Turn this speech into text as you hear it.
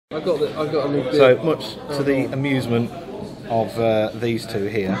I've got a little bit. So much to the amusement of these two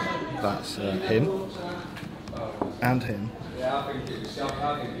here, that's him and him.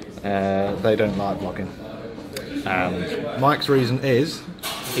 They don't like vlogging, and Mike's reason is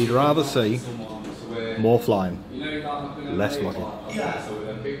he'd rather see more flying, less vlogging.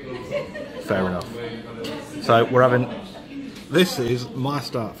 Fair enough. So we're having, this is my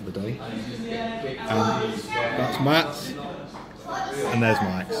start for the day, and that's Matt's, and there's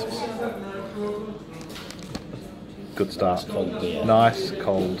Mike's. Good start. Cold beer. Nice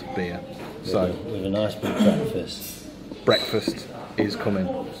cold beer. So with a nice big breakfast. Breakfast is coming.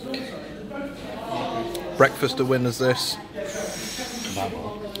 Breakfast to winners this.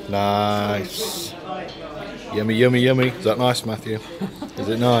 Nice. Yummy, yummy, yummy. Is that nice, Matthew? Is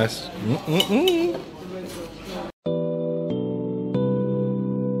it nice?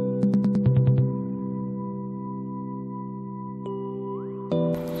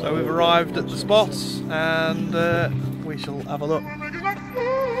 So we've arrived at the spots, and we shall have a look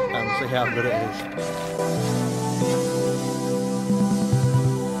and see how good it is.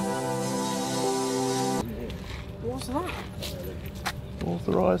 What's that?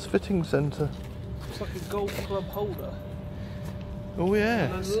 Authorised fitting centre. It's like a golf club holder. Oh yeah.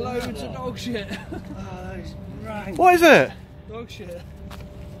 And there's loads of dog shit. Right. What is it? Dog shit.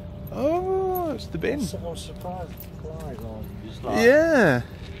 Oh, it's the bin. I was surprised the flies on. Just like, Yeah.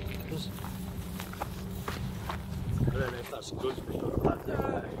 I don't know if that's good for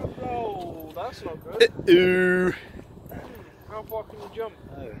Oh, that's not good. Ooh. How far can you jump?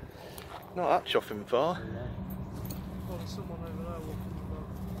 Oh. Not that chuffing far. Oh, there's someone over there walking about.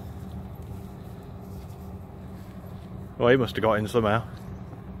 Well, he must have got in somehow.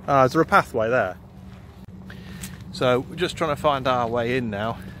 Ah, is there a pathway there? So we're just trying to find our way in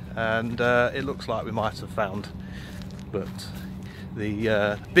now, and it looks like we might have found, but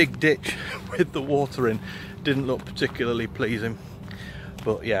the big ditch with the water in didn't look particularly pleasing.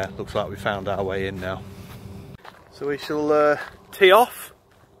 But yeah, looks like we found our way in now. So we shall tee off.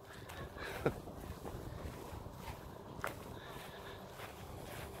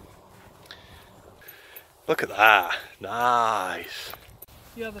 Look at that, nice.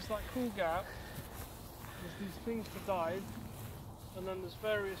 Yeah, there's that cool gap. There's these things to dive, and then there's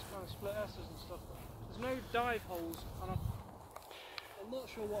various kind of split S's and stuff. There's no dive holes, and I'm not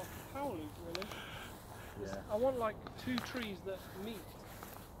sure what power loop really. Yeah. I want like two trees that meet.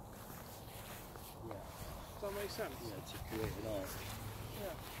 Yeah. Does that make sense? Yeah, to create an arc.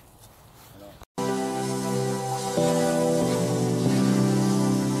 Yeah.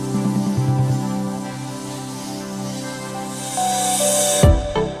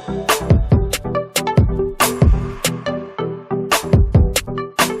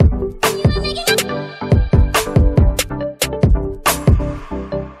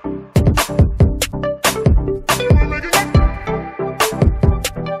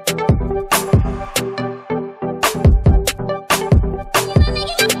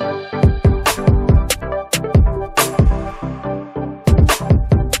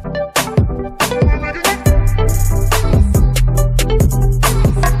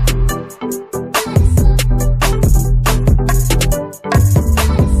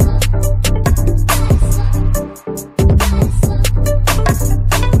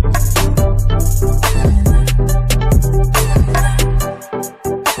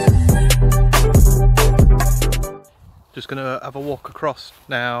 Just gonna have a walk across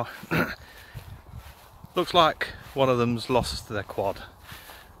now. Looks like one of them's lost their quad,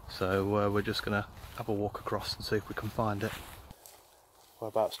 so we're just gonna have a walk across and see if we can find it.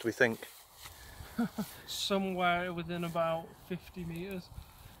 Whereabouts do we think? Somewhere within about 50 metres.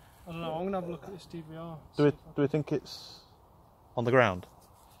 I don't know, I'm gonna have a look at this DVR. Do we think it's on the ground?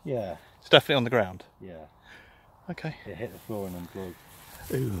 Yeah. It's definitely on the ground. Yeah. Okay. It hit the floor and unplugged.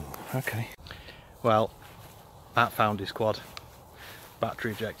 Ooh, okay. Well, Matt found his quad,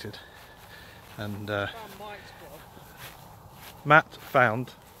 battery ejected, and Matt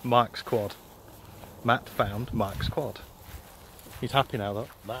found Mike's quad. Matt found Mike's quad. He's happy now though.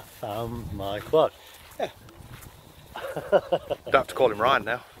 Matt found my quad. Yeah. Don't have to call him Ryan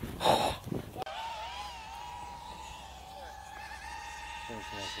now.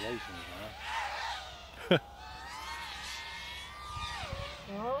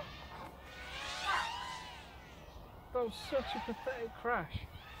 That was such a pathetic crash.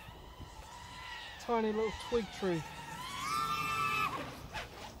 Tiny little twig tree.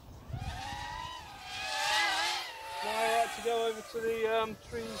 Am I alright to go over to the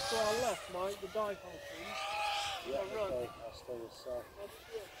trees to our left, Mike? The dipole trees? Yeah, I'll run. okay, I'll stay this side.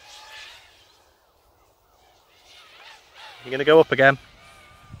 You're going to go up again?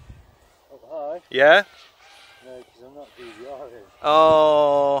 Yeah? No, because I'm not DVRing.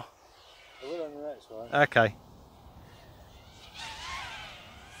 Oh. I will on the next one. Okay.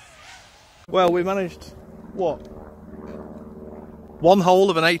 Well, we managed, what? One hole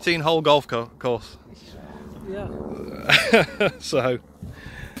of an 18-hole golf course. Yeah. So.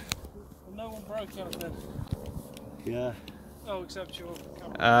 No one broke anything. Yeah. Oh, except your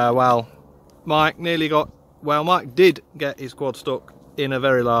camera. Well, Mike nearly got. Well, Mike did get his quad stuck in a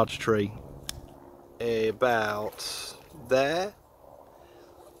very large tree. About there.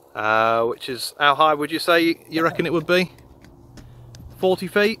 Which is, how high would you say you reckon it would be? 40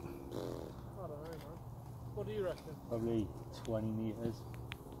 feet? I don't know, man. What do you reckon? Probably 20 metres.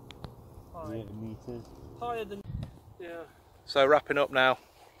 High. 30 metres. Higher than... Yeah. So wrapping up now,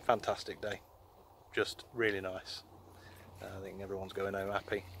 fantastic day. Just really nice. I think everyone's going home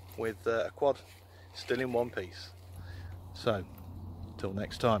happy with a quad still in one piece. So, till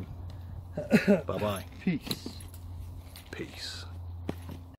next time. Bye bye. Peace. Peace.